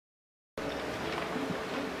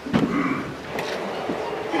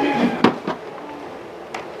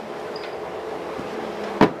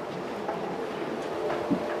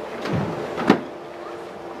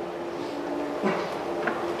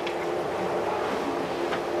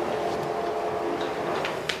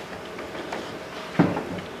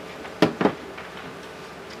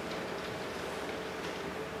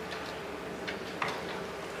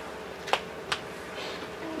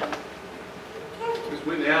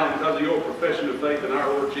now, because of your profession of faith in our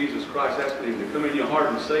Lord Jesus Christ, asking Him to come in your heart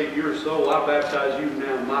and save your soul, I baptize you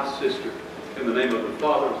now, my sister, in the name of the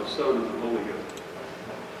Father, the Son, and the Holy Ghost.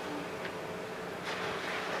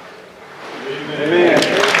 Amen. Amen.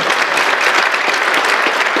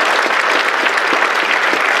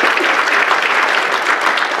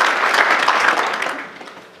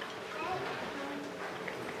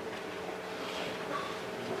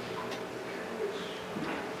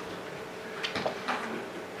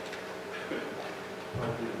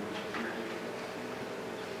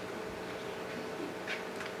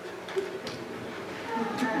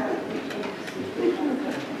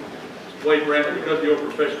 Wade Bradley, because of your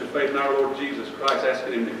profession of faith in our Lord Jesus Christ,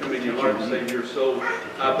 asking Him to come in your heart and save your soul,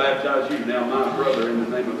 I baptize you now, my brother, in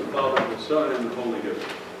the name of the Father, the Son, and the Holy Ghost.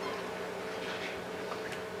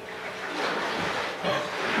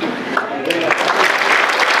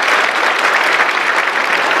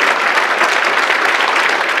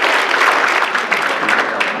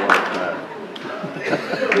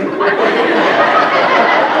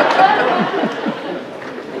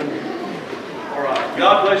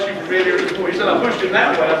 God bless you for being here this morning. He said, I pushed him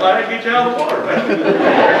that way. I thought I'd get you out of the water, man.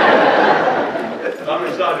 I'm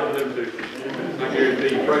excited for them too. I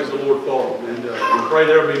guarantee you. Praise the Lord for them. And we pray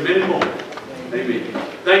there will be many more. Amen.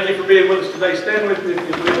 Thank you for being with us today. Stand with me if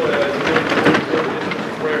you will.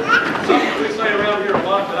 Something we say around here a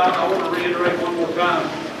lot that I want to reiterate one more time.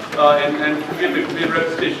 And forgive me for being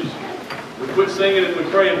repetitious. We quit singing and we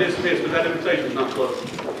pray and dismiss, but that invitation is not closed.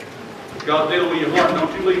 God deal with your heart.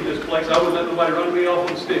 Don't you leave this place. I wouldn't let nobody run me off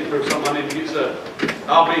on the stick for something I need to get set.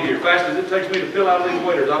 I'll be here. Fast as it takes me to fill out these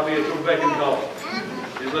waiters, I'll be at your beck and call.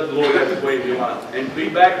 Just let the Lord have His way in your life. And be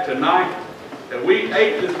back tonight. That we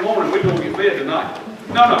ate this morning, we're going to get fed tonight.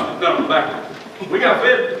 No, back. We got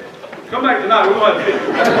fed. Come back tonight, we're going to have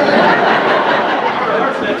fed. I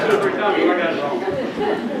rehearsed that 2 or 3 times, but I got it wrong.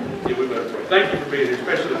 Yeah, we better pray. Thank you for being here,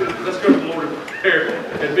 especially this. Let's go to the Lord in prayer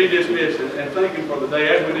and be dismissed and thank Him for the day.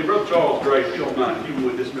 As we do, Brother Charles Gray, if you don't mind, if you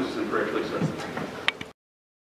would dismiss us in prayer, please, sir.